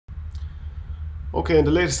Okay, in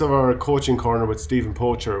the latest of our coaching corner with Steven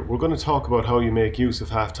Poacher, we're going to talk about how you make use of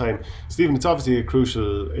half time. Stephen, it's obviously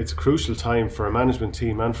it's a crucial time for a management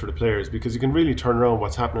team and for the players because you can really turn around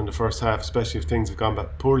what's happened in the first half, especially if things have gone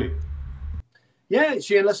back poorly. Yeah,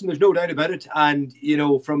 Shane, listen, there's no doubt about it. And,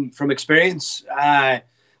 from experience,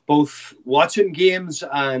 both watching games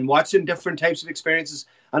and watching different types of experiences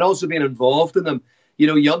and also being involved in them,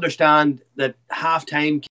 you understand that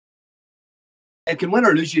halftime, it can win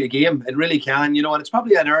or lose you a game. It really can, and it's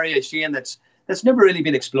probably an area, Shane, that's never really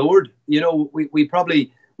been explored. We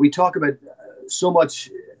talk about so much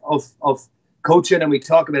of coaching, and we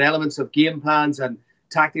talk about elements of game plans and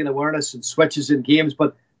tactical awareness and switches in games,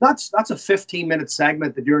 but that's a 15-minute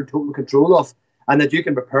segment that you're in total control of and that you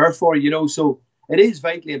can prepare for, so it is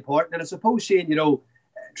vitally important. And I suppose, Shane,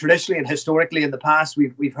 traditionally and historically in the past,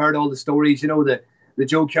 we've heard all the stories, the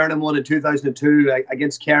Joe Kiernan one in 2002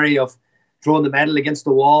 against Kerry of throwing the medal against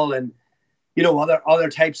the wall, and other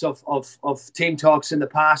types of team talks in the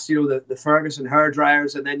past, the Ferguson hair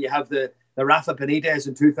dryers, and then you have the Rafa Benitez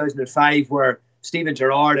in 2005 where Steven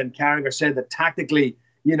Gerrard and Carragher said that tactically,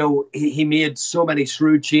 he made so many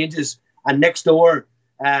shrewd changes, and next door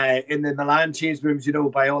in the Milan change rooms,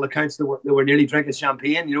 by all accounts they were nearly drinking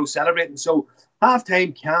champagne, celebrating. So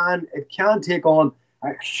halftime can take on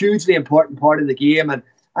a hugely important part of the game, and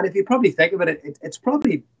if you probably think of it, it's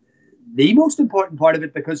probably the most important part of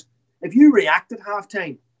it, because if you react at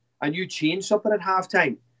halftime and you change something at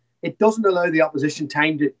halftime, it doesn't allow the opposition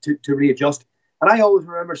time to readjust. And I always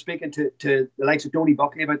remember speaking to the likes of Tony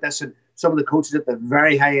Buckley about this and some of the coaches at the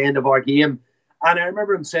very high end of our game. And I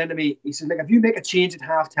remember him saying to me, he said, like, if you make a change at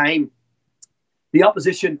halftime, the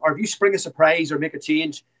opposition, or if you spring a surprise or make a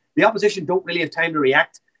change, the opposition don't really have time to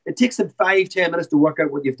react. It takes them 5-10 minutes to work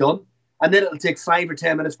out what you've done. And then it'll take 5 or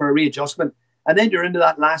 10 minutes for a readjustment. And then you're into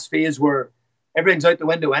that last phase where everything's out the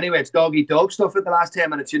window anyway. It's dog eat dog stuff at the last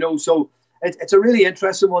 10 minutes, So it's a really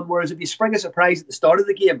interesting one. Whereas if you spring a surprise at the start of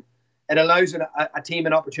the game, it allows a team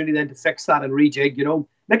an opportunity then to fix that and rejig,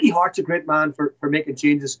 Mickey Hart's a great man for making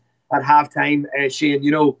changes at halftime,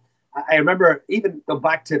 Shane. I remember even going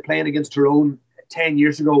back to playing against Tyrone 10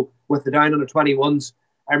 years ago with the down under 21s.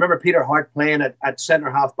 I remember Peter Hart playing at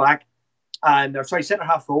centre half back, centre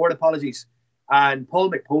half forward, apologies. And Paul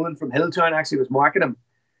McPolin from Hilltown actually was marking him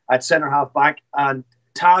at centre half back. And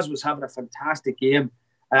Taz was having a fantastic game.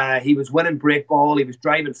 He was winning break ball. He was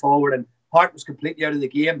driving forward, and Hart was completely out of the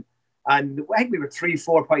game. And I think we were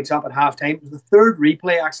 3-4 points up at half time. It was the third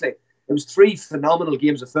replay, actually. It was three phenomenal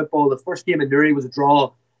games of football. The first game in Newry was a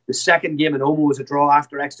draw. The second game in Omo was a draw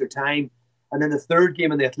after extra time. And then the third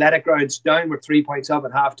game in the Athletic Grounds, down were 3 points up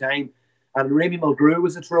at half time. And Remy Mulgrew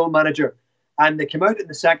was the Tyrone manager. And they came out in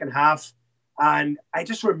the second half. And I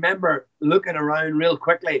just remember looking around real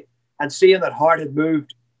quickly and seeing that Hart had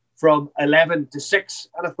moved from 11 to 6.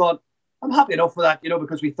 And I thought, I'm happy enough for that,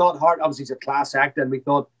 because we thought Hart obviously is a class act, and we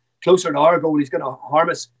thought closer to our goal, he's going to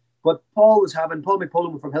harm us. But Paul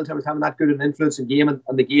McPullen from Hilltown was having that good an influence in game and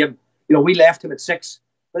the game. We left him at 6,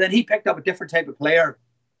 but then he picked up a different type of player.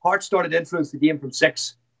 Hart started to influence the game from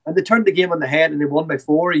 6, and they turned the game on the head and they won by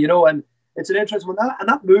 4, and it's an interesting one. And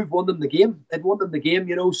that move won them the game. It won them the game,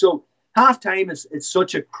 So halftime is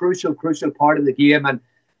such a crucial part of the game. And,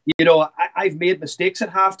 I've made mistakes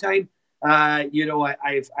at halftime.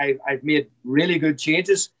 I've made really good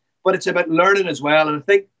changes, but it's about learning as well. And I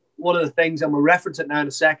think one of the things, and we'll reference it now in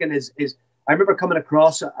a second, is I remember coming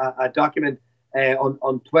across a document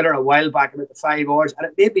on Twitter a while back about the 5 hours, and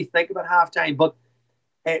it made me think about halftime. But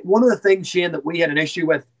one of the things, Shane, that we had an issue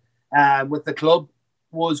with the club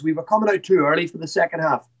was we were coming out too early for the second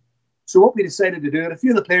half. So what we decided to do, and a few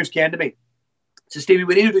of the players came to me, said, Stevie,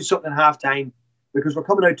 we need to do something at halftime because we're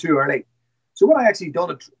coming out too early. So what I actually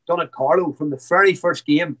done at Carlow from the very first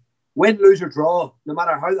game, win, lose or draw, no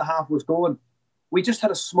matter how the half was going, we just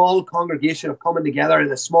had a small congregation of coming together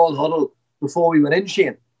in a small huddle before we went in,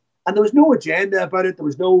 Shane. And there was no agenda about it.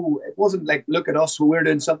 It wasn't like, look at us, we're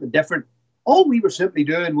doing something different. All we were simply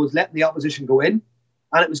doing was letting the opposition go in.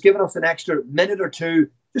 And it was giving us an extra minute or two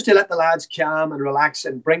just to let the lads calm and relax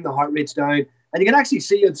and bring the heart rates down. And you can actually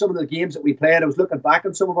see in some of the games that we played, I was looking back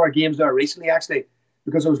on some of our games there recently, actually,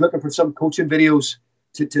 because I was looking for some coaching videos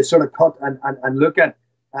to sort of cut and look at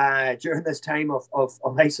during this time of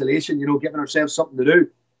isolation, giving ourselves something to do.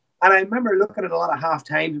 And I remember looking at a lot of half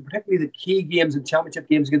times, and particularly the key games and championship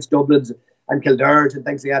games against Dublin's and Kildare's and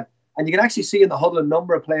things like that. And you can actually see in the huddle a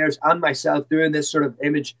number of players and myself doing this sort of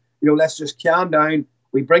image, let's just calm down.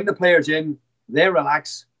 We bring the players in, they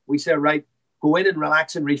relax. We say, right, go in and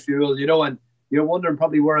relax and refuel, and you're wondering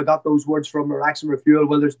probably where I got those words from, relax and refuel.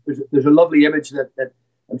 Well, there's a lovely image that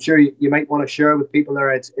I'm sure you might want to share with people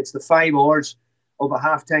there. It's the 5 hours of a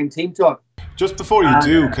halftime team talk. Just before you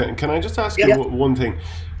do, can I just ask you one thing?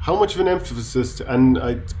 How much of an emphasis, and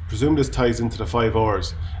I presume this ties into the 5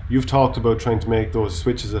 hours, you've talked about trying to make those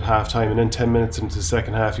switches at halftime, and then 10 minutes into the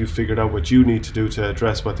second half, you've figured out what you need to do to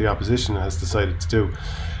address what the opposition has decided to do.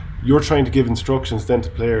 You're trying to give instructions then to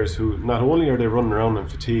players who not only are they running around and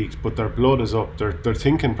fatigued, but their blood is up, their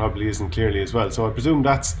thinking probably isn't clearly as well. So I presume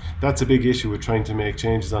that's a big issue with trying to make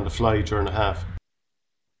changes on the fly during a half.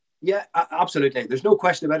 Yeah, absolutely. There's no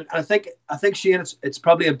question about it. And I think Shane, it's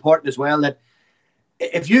probably important as well that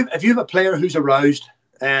if you have a player who's aroused,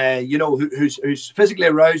 who's physically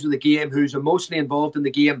aroused in the game, who's emotionally involved in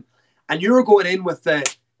the game, and you're going in with the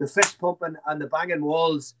fist pumping and the banging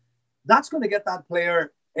walls, that's going to get that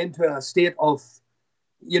player into a state of,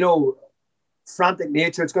 frantic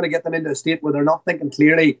nature. It's going to get them into a state where they're not thinking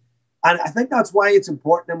clearly. And I think that's why it's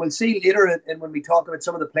important. And we'll see later, and when we talk about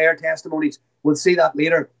some of the player testimonies, we'll see that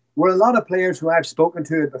later, where a lot of players who I've spoken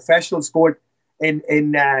to in professional sport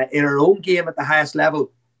in our own game at the highest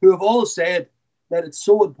level, who have all said that it's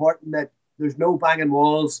so important that there's no banging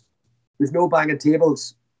walls, there's no banging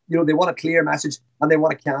tables. They want a clear message and they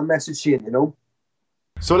want a calm message, Shane,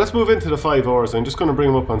 So let's move into the 5 hours. I'm just going to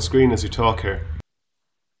bring them up on screen as you talk here.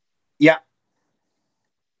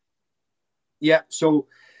 Yeah. So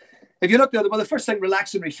if you look at the first thing,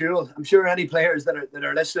 relax and refuel. I'm sure any players that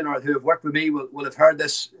are listening or who have worked with me will have heard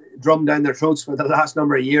this drum down their throats for the last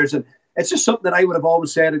number of years. And it's just something that I would have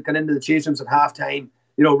always said had gone into the change rooms at halftime.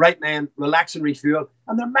 Right, man, relax and refuel.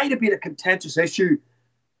 And there might have been a contentious issue.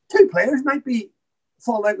 2 players might be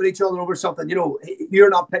falling out with each other over something. You're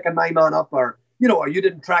not picking my man up, or you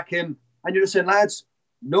didn't track him. And you're just saying, lads,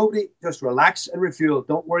 nobody, just relax and refuel.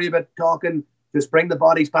 Don't worry about talking. Just bring the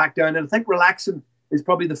bodies back down. And I think relaxing is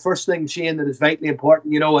probably the first thing, Shane, that is vitally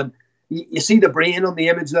important, and you see the brain on the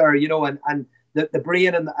image there, and the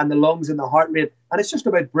brain and the lungs and the heart rate. And it's just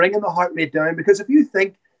about bringing the heart rate down, because if you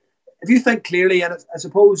think clearly, and I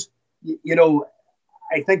suppose,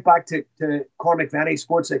 I think back to Cormac Venny,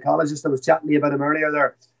 sports psychologist. I was chatting to you about him earlier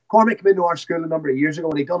there. Cormac came into our school a number of years ago,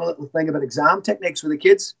 and he'd done a little thing about exam techniques for the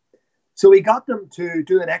kids. So he got them to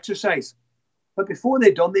do an exercise. But before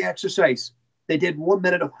they'd done the exercise, they did 1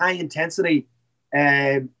 minute of high intensity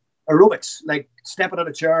aerobics, like stepping on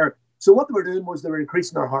a chair. So what they were doing was they were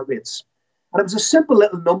increasing their heart rates. And it was a simple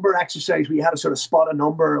little number exercise where you had to sort of spot a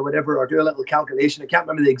number or whatever, or do a little calculation. I can't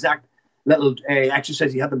remember the exact little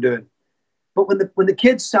exercise you had them doing. But when the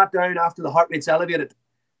kids sat down after the heart rates elevated,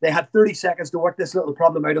 they had 30 seconds to work this little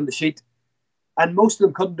problem out on the sheet. And most of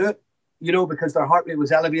them couldn't do it, because their heart rate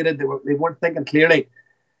was elevated. They weren't thinking clearly.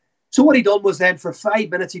 So what he done was then for 5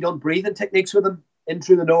 minutes, he done breathing techniques with them, in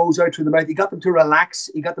through the nose, out through the mouth. He got them to relax.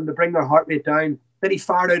 He got them to bring their heart rate down. Then he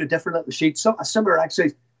fired out a different little sheet. So a similar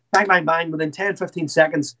exercise, bang, bang, bang. Within 10, 15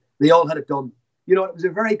 seconds, they all had it done. It was a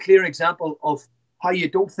very clear example of how you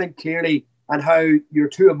don't think clearly and how you're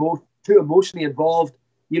too emotionally involved,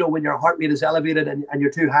 when your heart rate is elevated and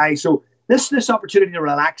you're too high. So this opportunity to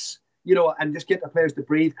relax, and just get the players to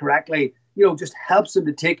breathe correctly, just helps them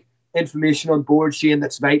to take information on board, Shane,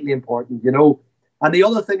 that's vitally important, And the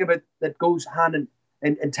other thing about that goes hand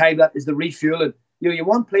in tie with that is the refueling. You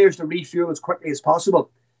want players to refuel as quickly as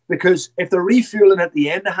possible, because if they're refueling at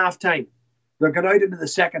the end of halftime, they're going out into the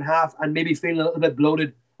second half and maybe feeling a little bit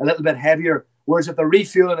bloated, a little bit heavier. Whereas if they're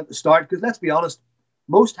refueling at the start, because let's be honest,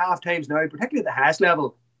 most halftimes now, particularly at the highest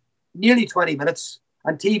level, nearly 20 minutes.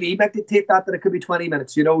 And TV might dictate that it could be 20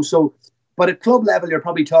 minutes, So, but at club level, you're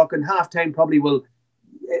probably talking halftime probably will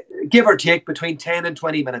give or take between 10 and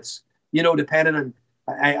 20 minutes, depending on.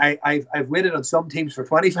 I've waited on some teams for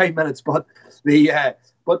 25 minutes, but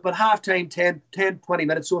but halftime 10, 20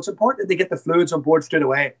 minutes. So it's important that they get the fluids on board straight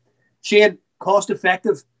away. Shane, cost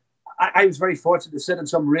effective. I was very fortunate to sit in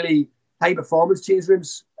some really high performance change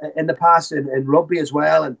rooms in the past, in rugby as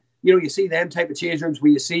well. And you see them type of change rooms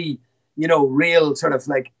where you see real sort of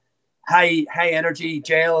like high energy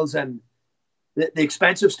gels and the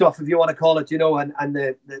expensive stuff, if you want to call it, and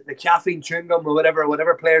the caffeine chewing gum or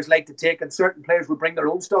whatever players like to take, and certain players will bring their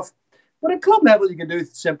own stuff. But at club level, you can do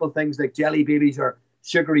simple things like jelly babies or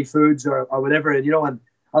sugary foods or whatever. And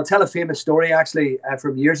I'll tell a famous story actually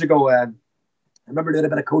from years ago. I remember doing a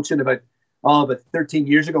bit of coaching about 13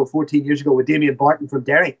 years ago, 14 years ago with Damien Barton from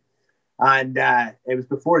Derry. And it was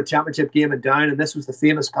before a championship game in Down, and this was the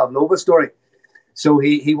famous Pavlova story. So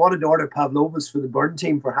he wanted to order Pavlovas for the Burn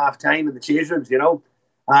team for half-time in the change rooms,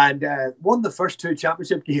 and won the first 2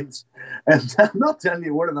 championship games. And I'm not telling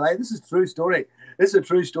you a word of a lie. This is a true story. This is a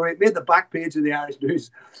true story. It made the back page of the Irish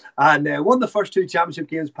News. And won the first 2 championship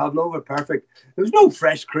games, Pavlova, perfect. There was no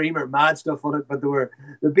fresh cream or mad stuff on it, but there were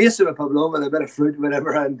the base of a Pavlova and a bit of fruit,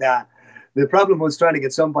 whatever. And The problem was trying to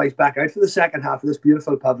get some boys back out for the second half of this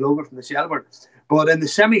beautiful pavlova from the Shelbourne. But in the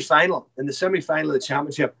semi-final of the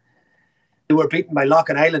championship, they were beaten by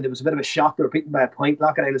Loughlin Island. It was a bit of a shock. They were beaten by a point.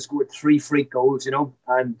 Loughlin Island scored 3 freak goals,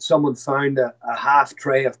 and someone found a half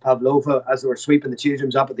tray of pavlova as they were sweeping the change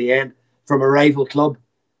rooms up at the end from a rival club.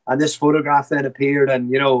 And this photograph then appeared,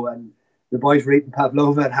 and and the boys were eating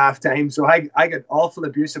pavlova at half time. So I got awful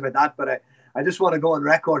abuse about that, but I just want to go on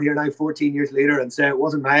record here now 14 years later and say it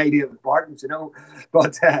wasn't my idea, it was Barton's,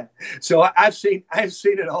 But so I've seen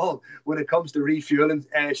it all when it comes to refueling,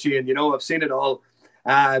 Shane, I've seen it all.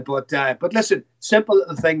 But listen, simple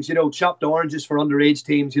little things, chopped oranges for underage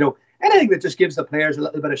teams, anything that just gives the players a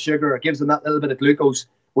little bit of sugar or gives them that little bit of glucose,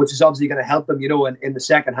 which is obviously going to help them, in the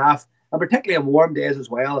second half. And particularly on warm days as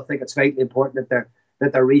well. I think it's vitally important that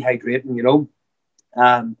they're rehydrating,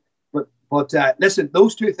 But listen,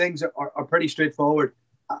 those two things are pretty straightforward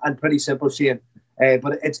and pretty simple, Shane.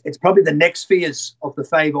 But it's probably the next phase of the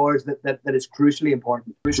 5 hours that is crucially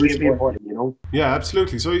important. Yeah,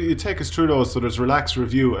 absolutely. So you take us through those. So there's relax,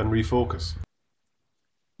 review, and refocus.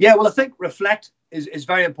 Yeah, well, I think reflect is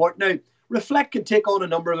very important. Now, reflect can take on a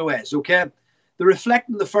number of ways, okay? The reflect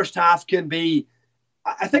in the first half can be,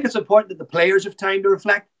 I think it's important that the players have time to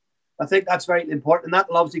reflect. I think that's very important. And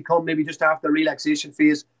that'll obviously come maybe just after the relaxation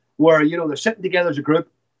phase where, they're sitting together as a group.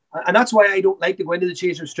 And that's why I don't like to go into the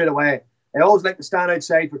change room straight away. I always like to stand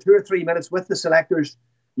outside for 2 or 3 minutes with the selectors,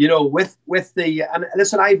 with the, and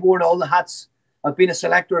listen, I've worn all the hats. I've been a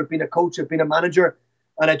selector, I've been a coach, I've been a manager.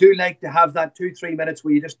 And I do like to have that 2-3 minutes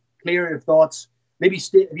where you just clear your thoughts. Maybe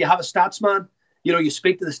if you have a stats man, you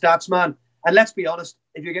speak to the stats man. And let's be honest,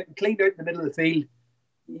 if you're getting cleaned out in the middle of the field,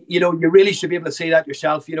 you really should be able to see that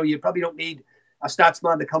yourself. You probably don't need a stats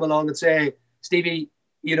man to come along and say, Stevie,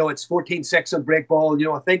 it's 14-6 on break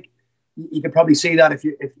ball. I think you can probably see that if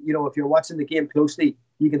you're watching the game closely,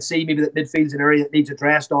 you can see maybe that midfield's an area that needs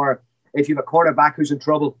addressed, or if you have a cornerback who's in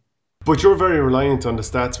trouble. But you're very reliant on the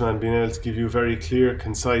stats man being able to give you a very clear,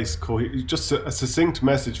 concise, just a succinct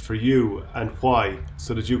message for you and why,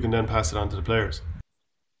 so that you can then pass it on to the players.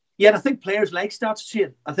 Yeah, and I think players like stats,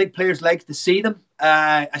 Shane. I think players like to see them.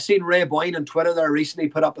 I seen Ray Boyne on Twitter there recently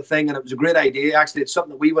put up a thing, and it was a great idea. Actually, it's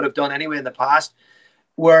something that we would have done anyway in the past,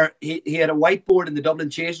 where he had a whiteboard in the Dublin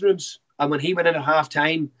changing rooms, and when he went in at half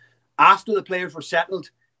time, after the players were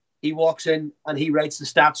settled, he walks in and he writes the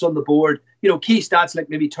stats on the board. Key stats like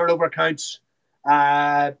maybe turnover counts,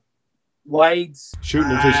 wides,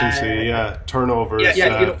 shooting efficiency, turnovers,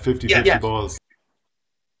 50-50 balls.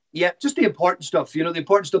 Yeah, just the important stuff, the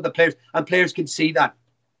important stuff that players can see that.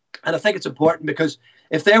 And I think it's important because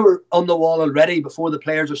if they were on the wall already before the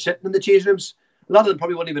players are sitting in the change rooms, a lot of them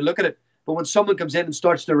probably wouldn't even look at it. But when someone comes in and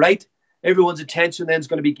starts to write, everyone's attention then is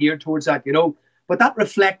going to be geared towards that, But that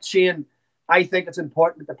reflects, Shane, I think it's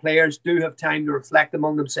important that the players do have time to reflect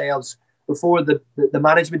among themselves before the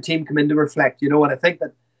management team come in to reflect, and I think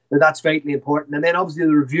that's vitally important. And then obviously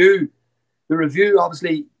the review,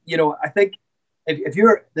 obviously, I think if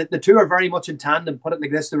you're, the two are very much in tandem, put it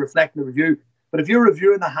like this, the reflect and the review. But if you're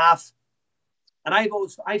reviewing the half, and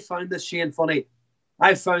I found this, Shane, funny.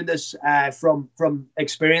 I've found this from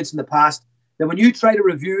experience in the past, that when you try to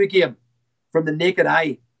review a game from the naked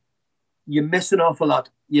eye, you miss an awful lot.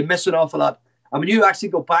 And when you actually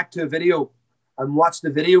go back to a video and watch the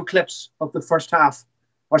video clips of the first half,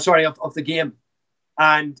 of the game,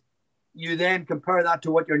 and you then compare that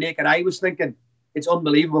to what your naked eye was thinking, it's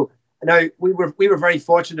unbelievable. Now, we were very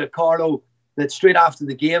fortunate at Carlow that straight after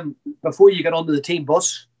the game, before you get onto the team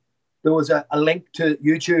bus, there was a link to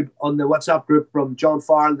YouTube on the WhatsApp group from John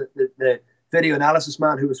Farrell, the video analysis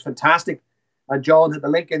man, who was fantastic. And John had the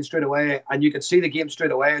link in straight away, and you could see the game straight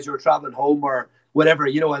away as you were travelling home or whatever,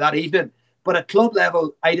 that evening. But at club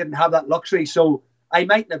level, I didn't have that luxury. So I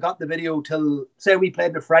mightn't have got the video till, say we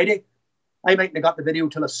played on a Friday, I mightn't have got the video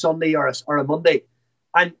till a Sunday or a Monday.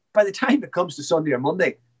 And by the time it comes to Sunday or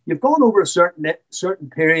Monday, you've gone over a certain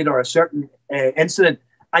period or a certain incident,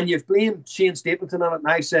 and you've blamed Shane Stapleton on it.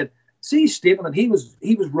 And I said, see, Stapleton, he was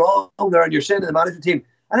wrong there, and you're saying to the management team.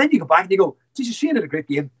 And then you go back and you go, Jesus, Shane had a great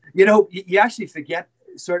game. You actually forget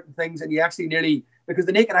certain things, and you actually nearly, because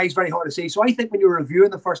the naked eye is very hard to see. So I think when you're reviewing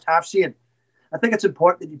the first half, Shane, I think it's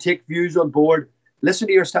important that you take views on board, listen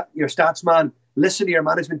to your stats man, listen to your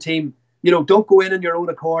management team. Don't go in on your own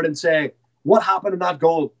accord and say, what happened in that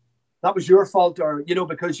goal? That was your fault, or,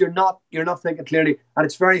 because you're not thinking clearly. And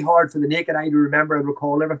it's very hard for the naked eye to remember and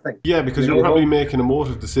recall everything. Yeah, because you're probably making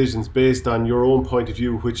emotive decisions based on your own point of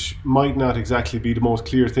view, which might not exactly be the most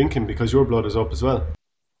clear thinking, because your blood is up as well.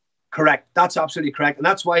 Correct. That's absolutely correct. And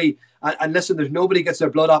that's why, and listen, there's nobody gets their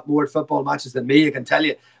blood up more at football matches than me, I can tell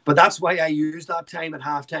you. But that's why I use that time at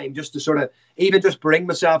halftime, just to sort of even just bring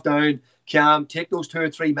myself down, calm, take those 2 or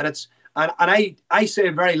 3 minutes. And I say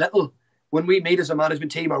very little when we meet as a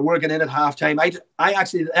management team or working in at halftime. I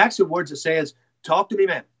actually, the actual words I say is, talk to me,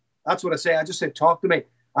 man. That's what I say. I just say, talk to me.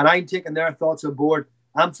 And I'm taking their thoughts on board.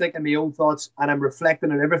 I'm thinking my own thoughts and I'm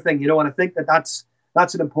reflecting on everything, and I think that's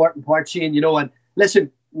an important part, Shane, and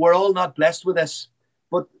listen, we're all not blessed with this,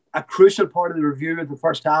 but a crucial part of the review of the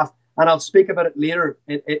first half, and I'll speak about it later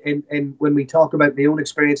in when we talk about my own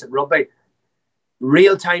experience at rugby,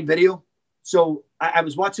 real-time video. So I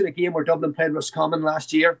was watching a game where Dublin played Roscommon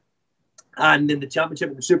last year, and in the championship,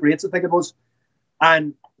 in the Super 8s, I think it was,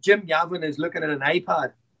 and Jim Gavin is looking at an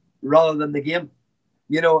iPad rather than the game,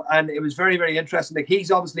 and it was very, very interesting. Like,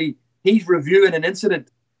 he's reviewing an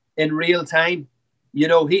incident in real time.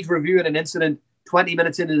 He's reviewing an incident 20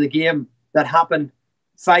 minutes into the game that happened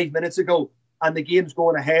 5 minutes ago, and the game's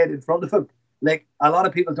going ahead in front of him. Like, a lot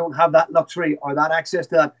of people don't have that luxury or that access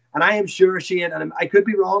to that. And I am sure, Shane, and I could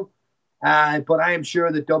be wrong, but I am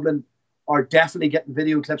sure that Dublin are definitely getting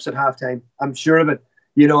video clips at halftime. I'm sure of it.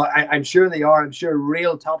 I'm sure they are. I'm sure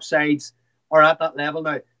real top sides are at that level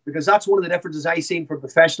now, because that's one of the differences I've seen from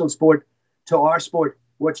professional sport to our sport,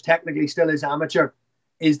 which technically still is amateur,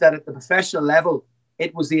 is that at the professional level,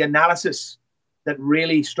 it was the analysis that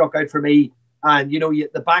really struck out for me. And,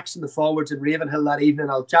 the backs and the forwards in Ravenhill that evening,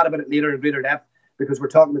 I'll chat about it later in greater depth because we're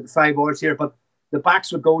talking about the 5 hours here, but the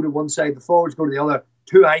backs would go to one side, the forwards go to the other,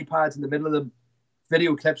 2 iPads in the middle of them,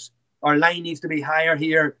 video clips. Our line needs to be higher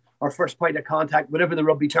here, our first point of contact, whatever the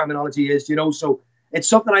rugby terminology is, so it's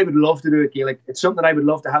something I would love to do at Gaelic. It's something I would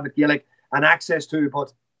love to have at Gaelic and access to,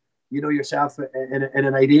 but yourself, in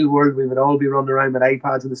an ideal world, we would all be running around with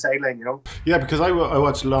iPads on the sideline, Yeah, because I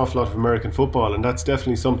watch an awful lot of American football, and that's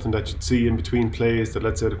definitely something that you'd see in between plays, that,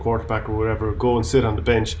 let's say, the quarterback or whatever go and sit on the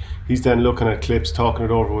bench. He's then looking at clips, talking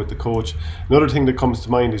it over with the coach. Another thing that comes to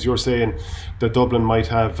mind is you're saying that Dublin might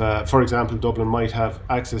have, for example, Dublin might have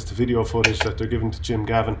access to video footage that they're giving to Jim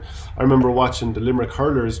Gavin. I remember watching the Limerick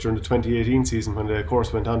Hurlers during the 2018 season when they, of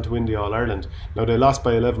course, went on to win the All-Ireland. Now, they lost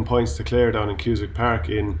by 11 points to Clare down in Cusack Park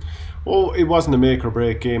it wasn't a make or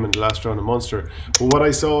break game in the last round of Munster, but what I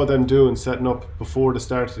saw them doing, setting up before the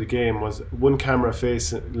start of the game, was one camera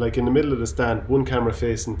facing, like in the middle of the stand, one camera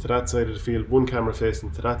facing to that side of the field, one camera facing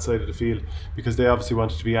to that side of the field, because they obviously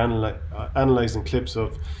wanted to be analysing clips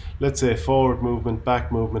of, let's say, forward movement,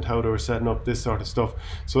 back movement, how they were setting up, this sort of stuff.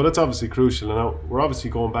 So that's obviously crucial. And now we're obviously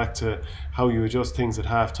going back to how you adjust things at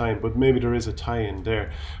half time, but maybe there is a tie-in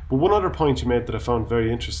there. But one other point you made that I found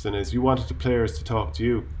very interesting is you wanted the players to talk to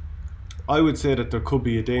you. I would say that there could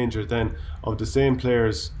be a danger then of the same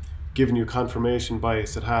players giving you confirmation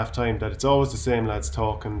bias at half time, that it's always the same lads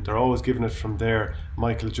talking, they're always giving it from their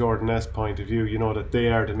Michael Jordan-esque point of view, that they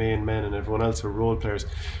are the main men and everyone else are role players.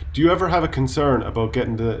 Do you ever have a concern about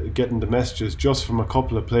getting the messages just from a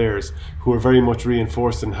couple of players who are very much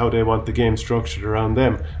reinforcing how they want the game structured around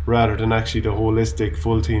them, rather than actually the holistic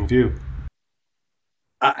full team view?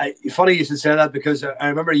 Funny you should say that, because I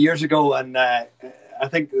remember years ago, and I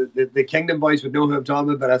think the Kingdom boys would know who I'm talking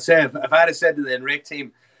about, but I'd say if I had said to the Enrique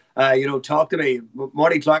team, talk to me,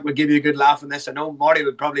 Marty Clark would give you a good laugh on this. I know Marty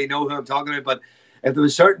would probably know who I'm talking about, but if there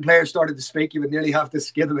was certain players started to speak, you would nearly have to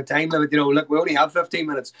give them a time limit. Look, we only have 15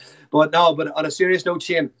 minutes. But on a serious note,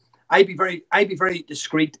 Shane, I'd be very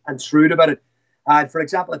discreet and shrewd about it. For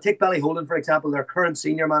example, I take Ballyholden, for example, their current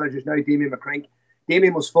senior manager is now Damien McCrink.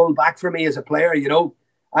 Damien was full back for me as a player,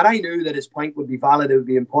 and I knew that his point would be valid, it would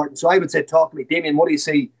be important. So I would say, talk to me, Damien, what do you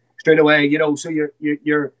see straight away? So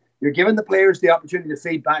you're giving the players the opportunity to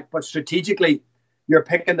feedback, but strategically, you're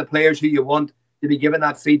picking the players who you want to be given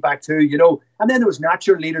that feedback to, And then there was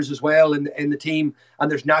natural leaders as well in the team, and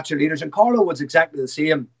there's natural leaders. And Carlow was exactly the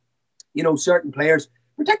same. Certain players,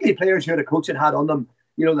 particularly players who had a coaching hat on them,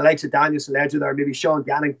 the likes of Daniel Sledger or maybe Sean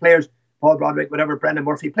Ganning, players, Paul Broderick, whatever, Brendan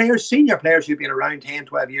Murphy, players, senior players who've been around 10,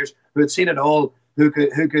 12 years, who had seen it all, who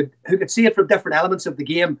could see it from different elements of the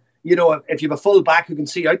game. If you have a full back who can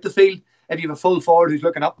see out the field, if you have a full forward who's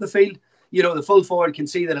looking up the field, the full forward can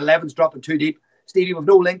see that 11's dropping too deep. Stevie, we've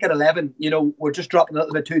no link at 11. We're just dropping a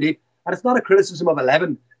little bit too deep. And it's not a criticism of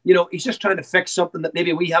 11. He's just trying to fix something that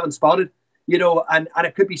maybe we haven't spotted, and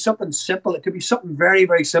it could be something simple. It could be something very,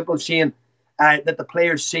 very simple, Shane, that the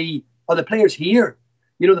players see or the players hear.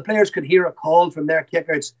 The players could hear a call from their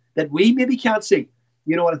kickouts that we maybe can't see.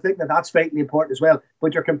 And I think that's vitally important as well.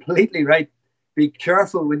 But you're completely right. Be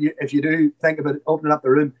careful if you do think about opening up the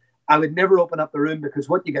room. I would never open up the room, because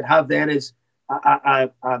what you could have then is a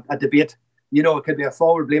debate. You know, it could be a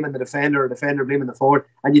forward blaming the defender or a defender blaming the forward.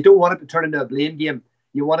 And you don't want it to turn into a blame game.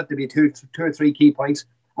 You want it to be two or three key points.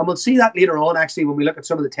 And we'll see that later on, actually, when we look at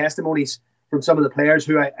some of the testimonies from some of the players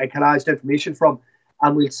who I collaged information from.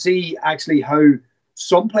 And we'll see actually how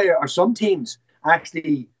some teams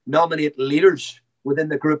actually nominate leaders within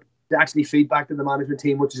the group to actually feed back to the management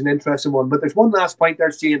team, which is an interesting one. But there's one last point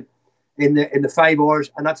there, Shane, in the 5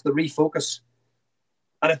 hours, and that's the refocus.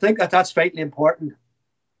 And I think that's vitally important,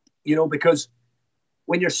 you know, because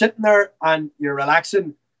when you're sitting there and you're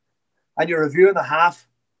relaxing and you're reviewing the half,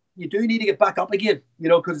 you do need to get back up again, you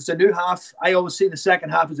know, because it's a new half. I always see the second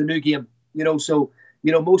half as a new game, you know. So,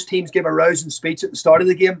 you know, most teams give a rousing speech at the start of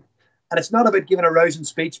the game. And it's not about giving a rousing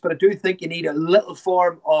speech, but I do think you need a little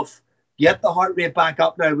form of get the heart rate back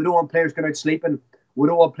up now. We don't want players going out sleeping. We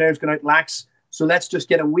don't want players going out lax. So let's just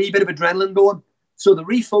get a wee bit of adrenaline going. So the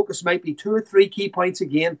refocus might be 2 or 3 key points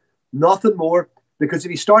again, nothing more. Because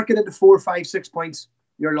if you start getting into 4, 5, 6 points,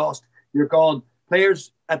 you're lost. You're gone.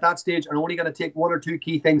 Players at that stage are only going to take 1 or 2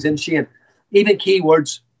 key things in, Shane. Even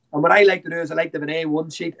keywords. And what I like to do is I like to have an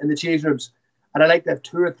A1 sheet in the change rooms. And I like to have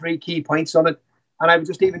 2 or 3 key points on it. And I would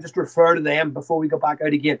just refer to them before we go back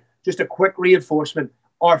out again. Just a quick reinforcement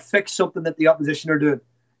or fix something that the opposition are doing.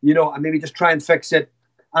 You know, and maybe just try and fix it.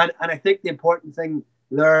 And I think the important thing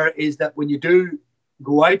there is that when you do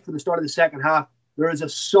go out for the start of the second half, there is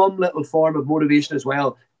some little form of motivation as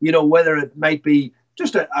well. You know, whether it might be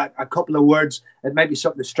just a couple of words, it might be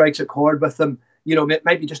something that strikes a chord with them. You know, it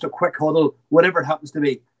might be just a quick huddle, whatever it happens to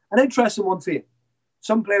be. An interesting one for you.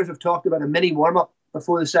 Some players have talked about a mini warm-up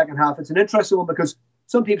before the second half. It's an interesting one because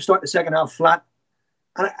some teams start the second half flat.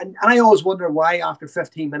 And I always wonder why after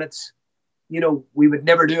 15 minutes, you know, we would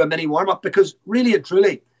never do a mini warm-up, because really and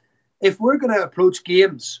truly, if we're going to approach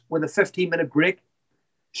games with a 15-minute break,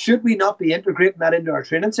 should we not be integrating that into our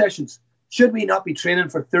training sessions? Should we not be training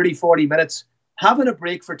for 30, 40 minutes, having a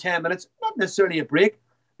break for 10 minutes, not necessarily a break,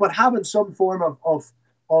 but having some form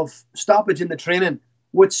of stoppage in the training,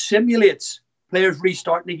 which simulates players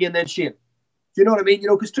restarting again then, Shane? Do you know what I mean? You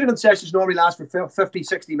know, because training sessions normally last for 50,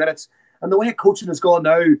 60 minutes. And the way coaching has gone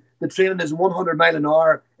now, the training is 100 mile an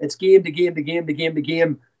hour. It's game to game to game to game to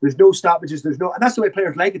game. There's no stoppages. And that's the way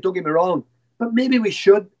players like it, don't get me wrong. But maybe we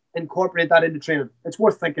should incorporate that into training. It's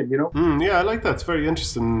worth thinking, you know? Yeah, I like that. It's a very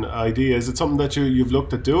interesting idea. Is it something that you've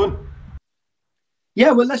looked at doing?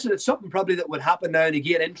 Yeah, well, listen, it's something probably that would happen now and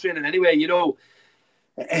again in training anyway. You know,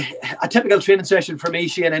 a typical training session for me,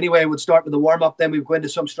 Shane, anyway, would start with the warm-up. Then we'd go into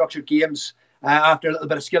some structured games after a little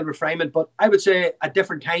bit of skill refinement. But I would say at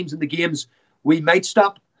different times in the games, we might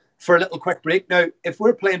stop for a little quick break. Now, if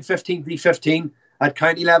we're playing 15v15 at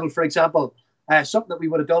county level, for example, something that we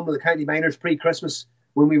would have done with the county minors pre-Christmas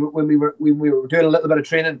when we were doing a little bit of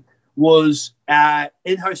training was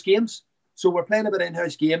in-house games. So we're playing a bit of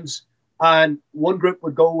in-house games, and one group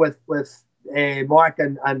would go with Mark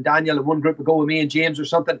and Daniel, and one group would go with me and James or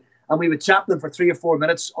something, and we would chat them for 3 or 4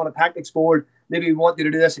 minutes on a tactics board. Maybe we want you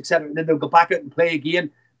to do this, etc. And then they'll go back out and play again.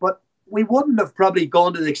 But we wouldn't have probably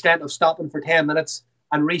gone to the extent of stopping for 10 minutes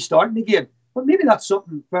and restarting again. But maybe that's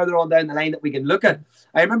something further on down the line that we can look at.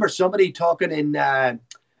 I remember somebody talking in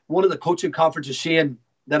one of the coaching conferences, Shane,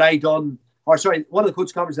 that I done, or sorry, one of the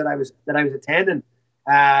coaching conferences that I was attending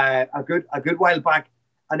a good while back,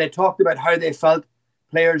 and they talked about how they felt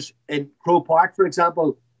players in Crow Park, for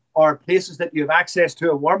example, or places that you have access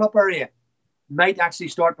to a warm-up area, might actually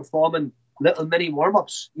start performing little mini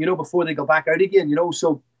warm-ups, you know, before they go back out again, you know.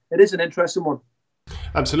 So it is an interesting one.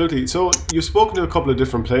 Absolutely. So you've spoken to a couple of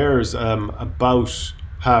different players about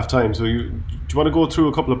half-time. So do you want to go through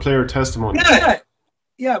a couple of player testimonies?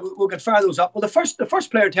 Yeah, we'll get fire those up. Well, the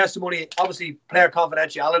first player testimony, obviously player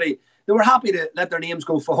confidentiality. They were happy to let their names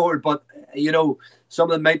go forward, but you know, some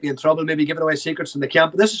of them might be in trouble, maybe giving away secrets from the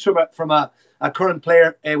camp. But this is from a current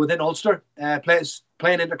player within Ulster,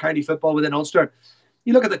 playing inter-county football within Ulster.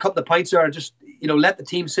 You look at the couple of points there, just, you know, let the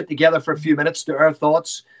team sit together for a few minutes to air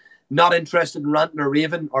thoughts, not interested in ranting or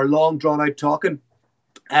raving or long drawn out talking.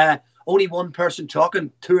 Only one person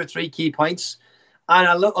talking, 2 or 3 key points. And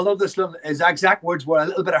I love this little, his exact words were a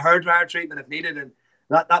little bit of hairdryer treatment if needed. And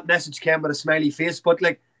that message came with a smiley face. But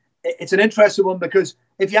like, it's an interesting one because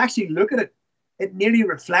if you actually look at it, it nearly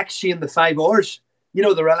reflects seeing the 5 hours. You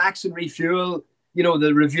know, the relax and refuel, you know,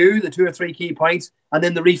 the review, the 2 or 3 key points, and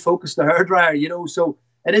then the refocus, the hairdryer, you know. So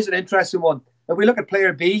it is an interesting one. If we look at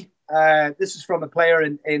player B, this is from a player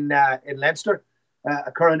in Leinster,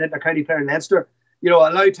 a current inter-county player in Leinster. You know,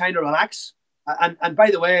 allow time to relax. And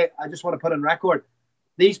by the way, I just want to put on record,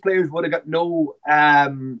 these players would have got no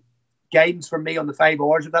guidance from me on the 5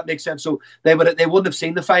 hours, if that makes sense. So they wouldn't have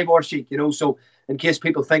seen the 5 hour sheet, you know. So in case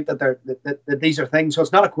people think that that these are things, so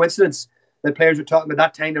it's not a coincidence The players are talking about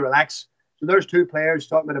that time to relax. So there's 2 players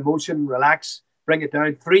talking about emotion, relax, bring it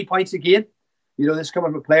down. 3 points again. This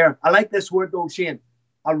coming from a player. I like this word though, Shane.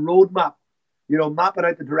 A roadmap. Mapping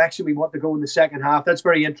out the direction we want to go in the second half. That's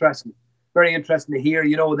very interesting. Very interesting to hear.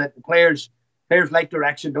 That the players like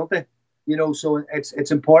direction, don't they? So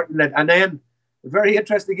it's important. And then very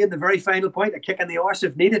interesting again. The very final point, a kick in the arse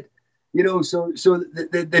if needed. So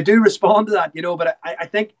they do respond to that. But I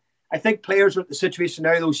think players are at the situation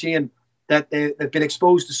now though, Shane, that they've been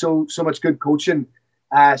exposed to so much good coaching,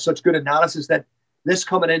 such good analysis, that this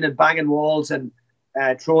coming in and banging walls and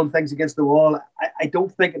throwing things against the wall, I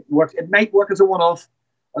don't think it works. It might work as a one-off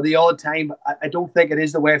or the odd time, but I don't think it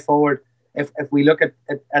is the way forward if we look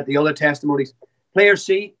at the other testimonies. Player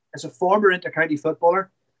C, as a former inter-county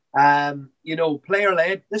footballer,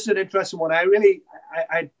 player-led. This is an interesting one.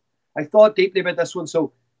 I thought deeply about this one.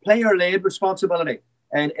 So player-led responsibility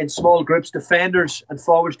and in small groups, defenders and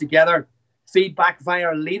forwards together, feedback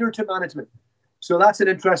via a leader to management. So that's an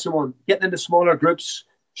interesting one. Getting into smaller groups,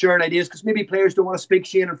 sharing ideas, because maybe players don't want to speak,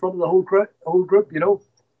 Shane, in front of the whole group.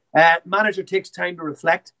 Manager takes time to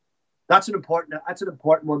reflect. That's an important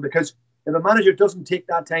one, because if a manager doesn't take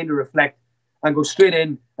that time to reflect and go straight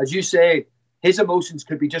in, as you say, his emotions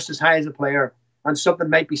could be just as high as a player, and something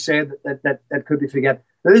might be said that could be forget.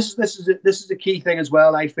 Now, this is a key thing as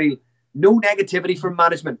well. I feel no negativity from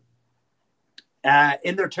management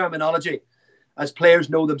in their terminology, as players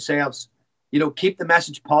know themselves. Keep the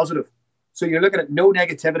message positive. So you're looking at no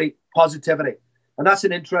negativity, positivity. And that's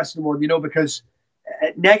an interesting one, because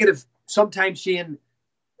negative, sometimes, Shane,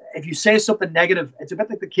 if you say something negative, it's a bit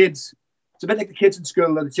like the kids. It's a bit like the kids in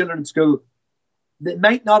school or the children in school. They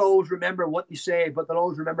might not always remember what you say, but they'll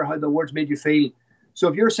always remember how the words made you feel. So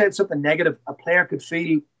if you're saying something negative, a player could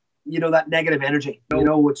feel, that negative energy,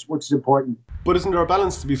 which is important. But isn't there a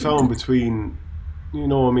balance to be found between,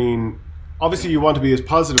 obviously you want to be as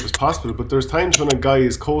positive as possible, but there's times when a guy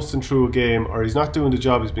is coasting through a game or he's not doing the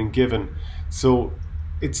job he's been given. So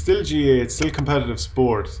it's still GA, it's still competitive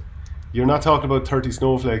sport. You're not talking about 30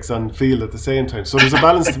 snowflakes on the field at the same time. So there's a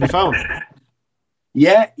balance to be found.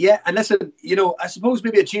 Yeah. And listen, I suppose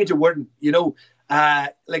maybe a change of wording,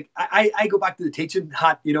 like I go back to the teaching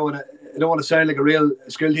hat, and I don't want to sound like a real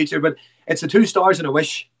school teacher, but it's the 2 stars and a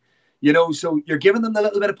wish, so you're giving them the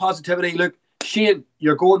little bit of positivity. Look, Shane,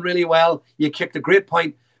 you're going really well. You kicked a great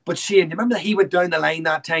point. But Shane, you remember that he went down the line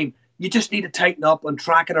that time? You just need to tighten up on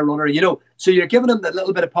tracking a runner, So you're giving him that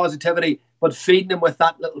little bit of positivity, but feeding him with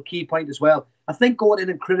that little key point as well. I think going in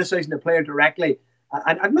and criticising the player directly,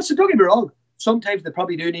 and listen, don't get me wrong, sometimes they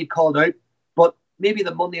probably do need called out, but maybe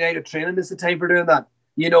the Monday night of training is the time for doing that.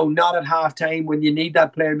 Not at half time when you need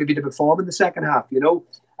that player maybe to perform in the second half,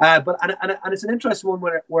 But it's an interesting one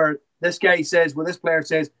where this player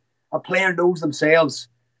says, a player knows themselves.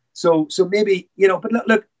 So maybe, but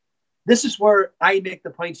look, this is where I make the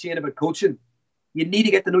point, Shane, about coaching. You need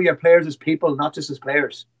to get to know your players as people, not just as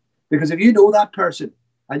players. Because if you know that person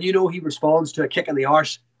and he responds to a kick in the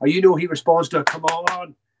arse, or he responds to a come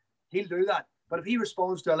on, he'll do that. But if he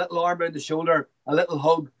responds to a little arm around the shoulder, a little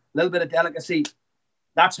hug, a little bit of delicacy,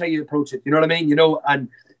 that's how you approach it. You know what I mean? And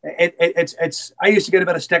it's I used to get a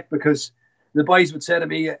bit of stick because the boys would say to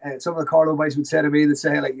me, some of the Carlow boys would say to me, they'd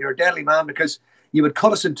say, like, you're a deadly man because you would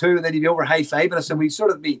cut us in 2 and then you'd be over high-fiving us and we'd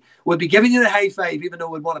sort of would be giving you the high five even though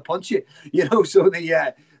we'd want to punch you,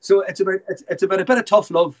 so it's about a bit of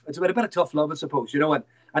tough love. It's about a bit of tough love, I suppose,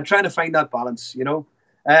 and trying to find that balance,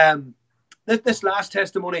 This last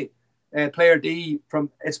testimony, player D,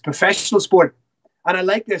 it's professional sport. And I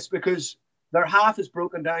like this because their half is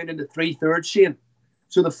broken down into 3 thirds, Shane.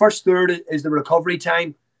 So the first third is the recovery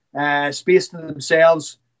time, space to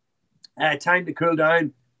themselves, time to cool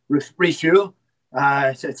down, refuel.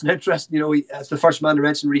 It's an interesting, as the first man to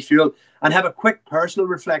mention refuel, and have a quick personal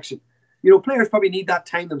reflection. Players probably need that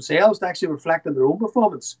time themselves to actually reflect on their own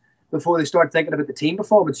performance before they start thinking about the team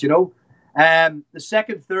performance, The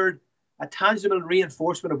second third, a tangible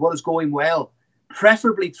reinforcement of what is going well,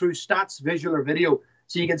 preferably through stats, visual or video.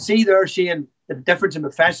 So you can see there, Shane, the difference in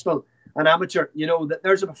professional and amateur. That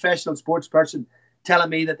there's a professional sports person telling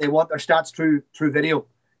me that they want their stats through video,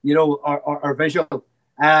 or visual.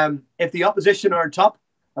 If the opposition are on top,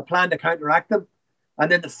 a plan to counteract them.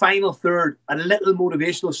 And then the final third, a little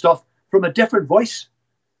motivational stuff from a different voice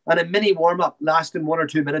and a mini warm-up lasting 1 or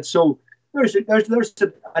 2 minutes. So there's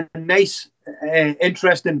a nice,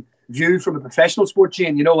 interesting view from a professional sport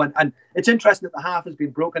chain, and it's interesting that the half has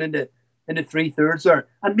been broken into in the 3/3 there,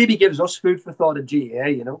 and maybe gives us food for thought in GAA,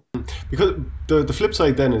 you know. Because the flip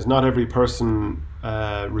side then is not every person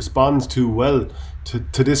responds too well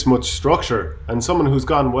to this much structure, and someone who's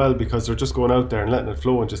gone well because they're just going out there and letting it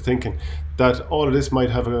flow and just thinking that all of this might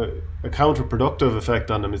have a counterproductive effect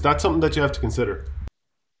on them. Is that something that you have to consider?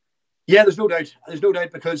 Yeah, there's no doubt. There's no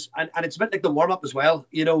doubt because, and it's a bit like the warm-up as well.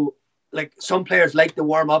 You know, like some players like the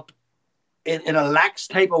warm-up in a lax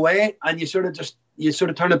type of way, and you sort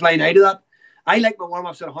of turn a blind eye to that. I like my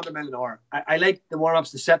warm-ups at 100 mile an hour. I like the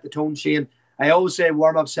warm-ups to set the tone, Shane. I always say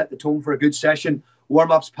warm-ups set the tone for a good session.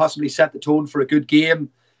 Warm-ups possibly set the tone for a good game.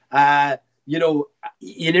 You know,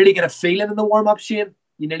 you nearly get a feeling in the warm-up, Shane.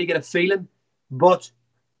 You nearly get a feeling. But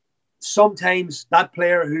sometimes that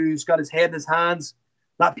player who's got his head in his hands,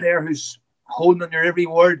 that player who's holding on your every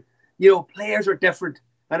word, you know, players are different.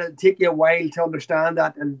 And it'll take you a while to understand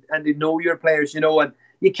that and to know your players, you know. And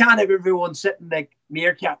you can't have everyone sitting like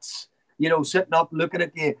meerkats, you know, sitting up looking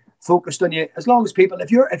at you, focused on you. As long as people,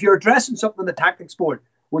 if you're addressing something in the tactics board,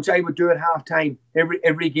 which I would do at halftime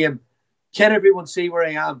every game, can everyone see where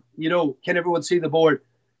I am? You know, can everyone see the board?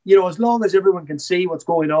 You know, as long as everyone can see what's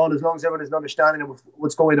going on, as long as everyone has an understanding of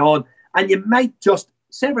what's going on, and you might just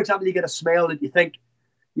say, for example, you get a smell that you think,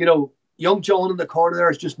 you know, young John in the corner there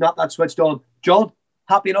is just not that switched on. John,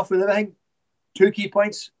 happy enough with everything? 2 key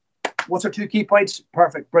points. What's our 2 key points?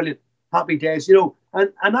 Perfect, brilliant, happy days. You know,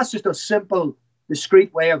 and that's just a simple,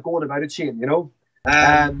 discreet way of going about it, Shane. You know,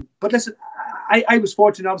 but listen, I was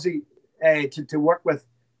fortunate, obviously, to work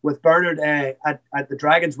with Bernard at the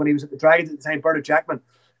Dragons when he was at the Dragons at the time, Bernard Jackman,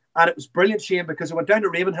 and it was brilliant, Shane, because I went down to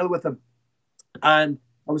Ravenhill with him, and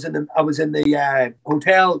I was in the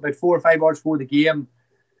hotel about 4 or 5 hours before the game.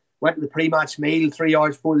 Went to the pre-match meal 3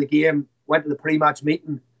 hours before the game. Went to the pre-match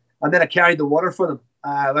meeting, and then I carried the water for them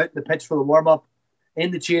out in the pitch for the warm-up,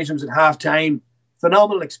 in the change rooms at half-time.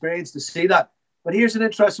 Phenomenal experience to see that. But here's an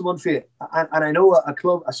interesting one for you, and I know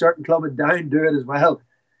a certain club in Down do it as well,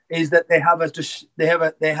 is that they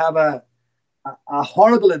have a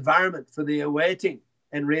horrible environment for the away team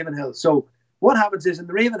in Ravenhill. So what happens is in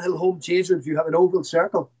the Ravenhill home change rooms, you have an oval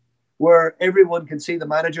circle where everyone can see the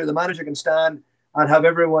manager. The manager can stand and have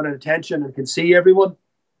everyone in attention and can see everyone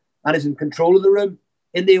and is in control of the room.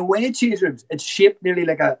 In the away change rooms, it's shaped nearly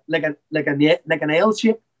like an L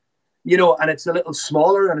shape, you know, and it's a little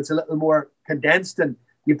smaller and it's a little more condensed, and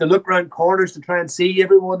you have to look around corners to try and see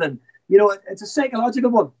everyone. And you know, it's a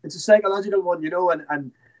psychological one. It's a psychological one, you know.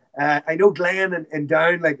 And I know Glenn and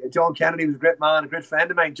Down, like John Kennedy was a great man, a great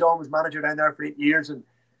friend of mine. John was manager down there for 8 years, and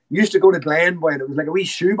used to go to Glen, boy, and it was like a wee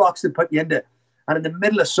shoebox that put you into. And in the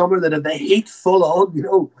middle of summer, that had the heat full on, you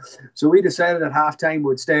know. So we decided at halftime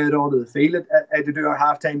we'd stay out onto the field to do our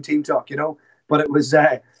halftime team talk, you know. But it was,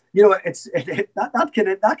 you know, that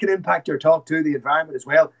can impact your talk to the environment as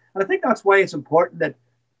well. And I think that's why it's important that,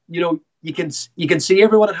 you know, you can see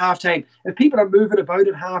everyone at halftime. If people are moving about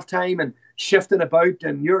at halftime and shifting about,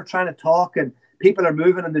 and you're trying to talk, and people are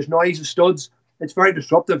moving, and there's noise and studs, it's very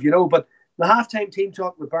disruptive, you know. But the halftime team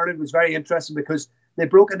talk with Bernard was very interesting because they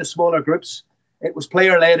broke into smaller groups. It was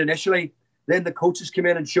player-led initially. Then the coaches came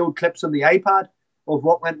in and showed clips on the iPad of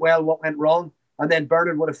what went well, what went wrong. And then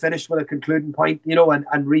Bernard would have finished with a concluding point, you know, and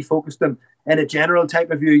refocused them in a general type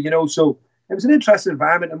of view, you know. So it was an interesting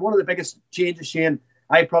environment. And one of the biggest changes, Shane,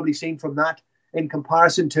 I've probably seen from that in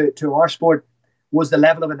comparison to our sport was the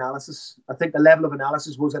level of analysis. I think the level of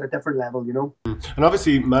analysis was at a different level, you know. And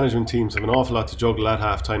obviously management teams have an awful lot to juggle at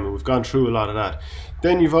halftime, and we've gone through a lot of that.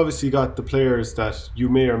 Then you've obviously got the players that you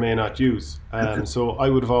may or may not use. So I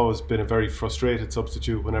would have always been a very frustrated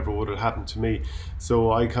substitute whenever it would have happened to me.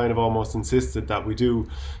 So I kind of almost insisted that we do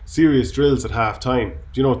serious drills at halftime,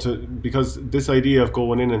 you know, because this idea of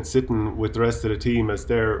going in and sitting with the rest of the team as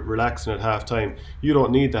they're relaxing at halftime, you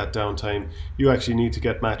don't need that downtime. You actually need to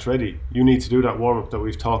get match ready. You need to do that warm-up that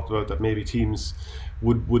we've talked about that maybe teams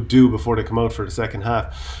would do before they come out for the second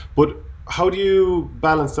half. But how do you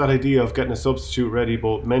balance that idea of getting a substitute ready,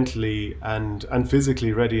 both mentally and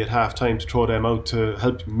physically ready at halftime, to throw them out to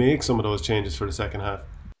help make some of those changes for the second half?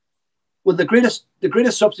 Well, the greatest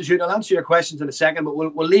substitute, I'll answer your questions in a second, but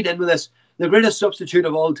we'll lead in with this. The greatest substitute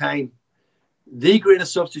of all time,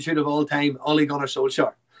 Ole Gunnar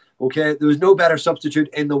Solskjaer. Okay, there was no better substitute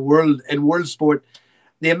in the world, in world sport.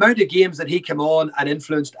 The amount of games that he came on and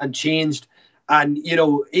influenced and changed, and, you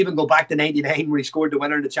know, even go back to 99 where he scored the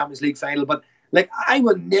winner in the Champions League final. But, like, I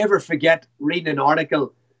will never forget reading an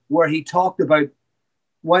article where he talked about,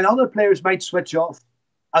 while other players might switch off,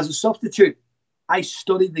 as a substitute, I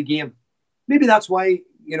studied the game. Maybe that's why,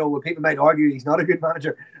 you know, when people might argue he's not a good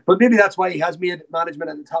manager, but maybe that's why he has made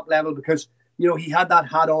management at the top level, because, you know, he had that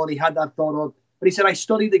hat on, he had that thought on. But he said, I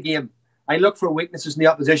studied the game. I look for weaknesses in the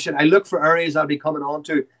opposition. I look for areas I'll be coming on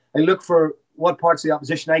to. I look for what parts of the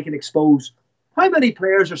opposition I can expose. How many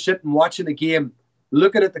players are sitting watching the game,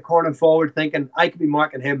 looking at the corner forward, thinking, I could be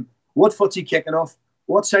marking him. What foot's he kicking off?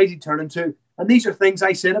 What side's he turning to? And these are things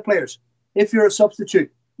I say to players. If you're a substitute,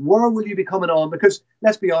 where will you be coming on? Because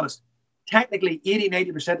let's be honest, technically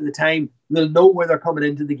 80-90% of the time, they'll know where they're coming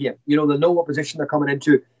into the game. They'll know what position they're coming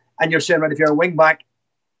into. And you're saying, right, if you're a wing back,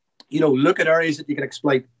 look at areas that you can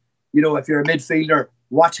exploit. If you're a midfielder,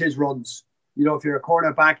 watch his runs. If you're a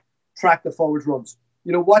corner back, track the forwards runs.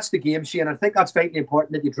 Watch the game, Shane. I think that's vitally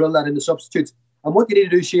important that you drill that into substitutes. And what you need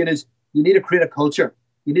to do, Shane, is you need to create a culture.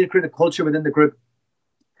 You need to create a culture within the group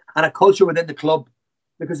and a culture within the club.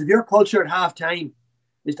 Because if your culture at half-time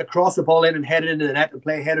is to cross the ball in and head it into the net and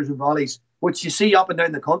play headers and volleys, which you see up and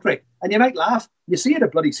down the country, and you might laugh, you see it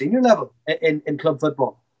at bloody senior level in club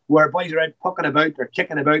football, where boys are out pucking about, they're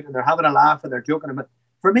kicking about, and they're having a laugh and they're joking about.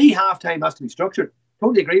 For me, half-time has to be structured.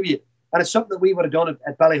 Totally agree with you. And it's something that we would have done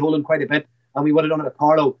at Ballyholland quite a bit, and we would have done it at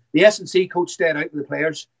Carlow. The S&C coach stayed out with the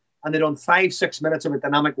players, and they done 5-6 minutes of a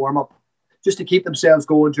dynamic warm-up just to keep themselves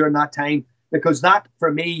going during that time, because that,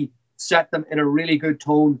 for me, set them in a really good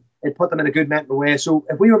tone. It put them in a good mental way. So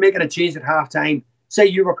if we were making a change at half-time, say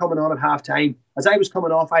you were coming on at half-time, as I was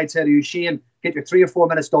coming off, I'd say to you, Shane, get your 3 or 4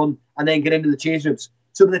 minutes done and then get into the change rooms.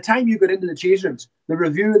 So by the time you got into the change rooms, the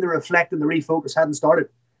review and the reflect and the refocus hadn't started.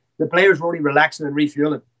 The players were only relaxing and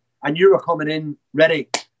refueling. And you were coming in ready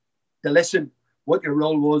to listen what your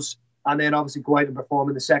role was and then obviously go out and perform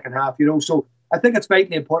in the second half. So I think it's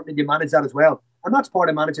vitally important that you manage that as well. And that's part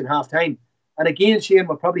of managing half-time. And again, Shane,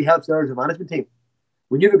 what probably helps there is a management team.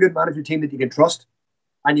 When you have a good management team that you can trust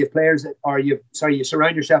and you have players you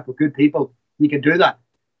surround yourself with good people, you can do that.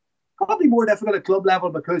 Probably more difficult at club level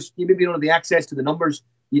because you maybe don't have the access to the numbers,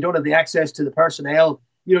 you don't have the access to the personnel,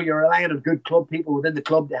 you're relying on good club people within the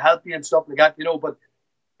club to help you and stuff like that, but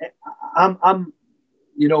I'm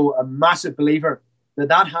a massive believer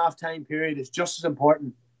that half-time period is just as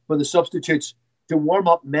important for the substitutes to warm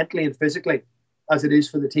up mentally and physically as it is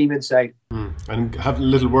for the team inside. And have a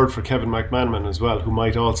little word for Kevin McManaman as well, who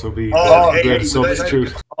might also be a great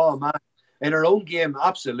substitute. Oh, man. In our own game,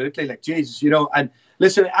 absolutely. Like, Jesus, and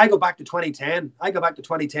listen, I go back to 2010.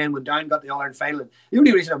 When Down got the All-Ireland final. And the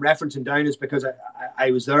only reason I'm referencing Down is because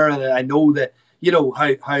I was there and I know that,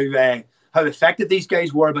 how effective these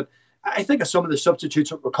guys were. But I think of some of the substitutes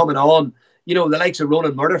that were coming on, the likes of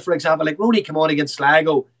Ronan Murder, for example. Like, Ronnie came on against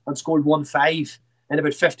Sligo and scored 1-5 in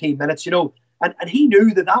about 15 minutes, And he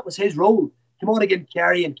knew that was his role. Come on against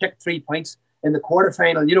Kerry and kicked 3 points in the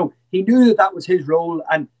quarterfinal. He knew that was his role,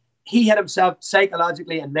 and he had himself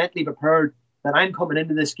psychologically and mentally prepared that I'm coming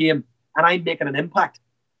into this game and I'm making an impact.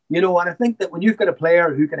 And I think that when you've got a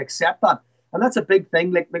player who can accept that, and that's a big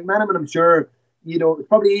thing. Like McManaman, I'm sure, it's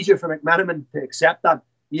probably easier for McManaman to accept that,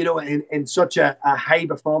 in such a high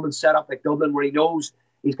performance setup like Dublin, where he knows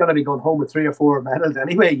he's going to be going home with 3 or 4 medals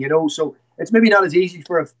anyway, So it's maybe not as easy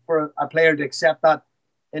for a player to accept that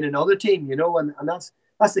in another team, and that's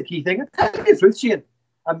the key thing. And tell you the truth, Shane,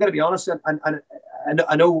 I'm going to be honest, and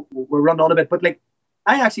I know we're running on a bit, but like,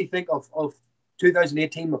 I actually think of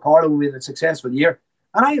 2018 with Carlow, we had a successful year.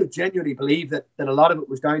 And I genuinely believe that a lot of it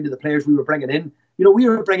was down to the players we were bringing in. We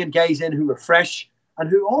were bringing guys in who were fresh and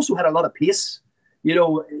who also had a lot of pace.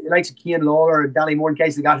 Like Cian Lawler and Danny Moore and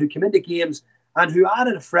guys like that who came into games and who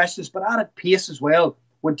added a freshness, but added pace as well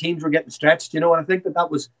when teams were getting stretched, and I think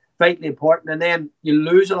that was vitally important. And then you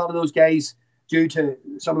lose a lot of those guys due to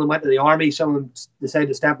some of them went to the army, some of them decided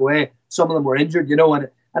to step away, some of them were injured, and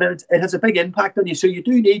it has a big impact on you. So you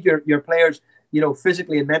do need your players,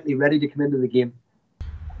 physically and mentally ready to come into the game.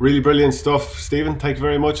 Really brilliant stuff, Stephen. Thank you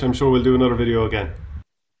very much. I'm sure we'll do another video again.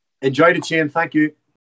 Enjoyed it, Shane. Thank you.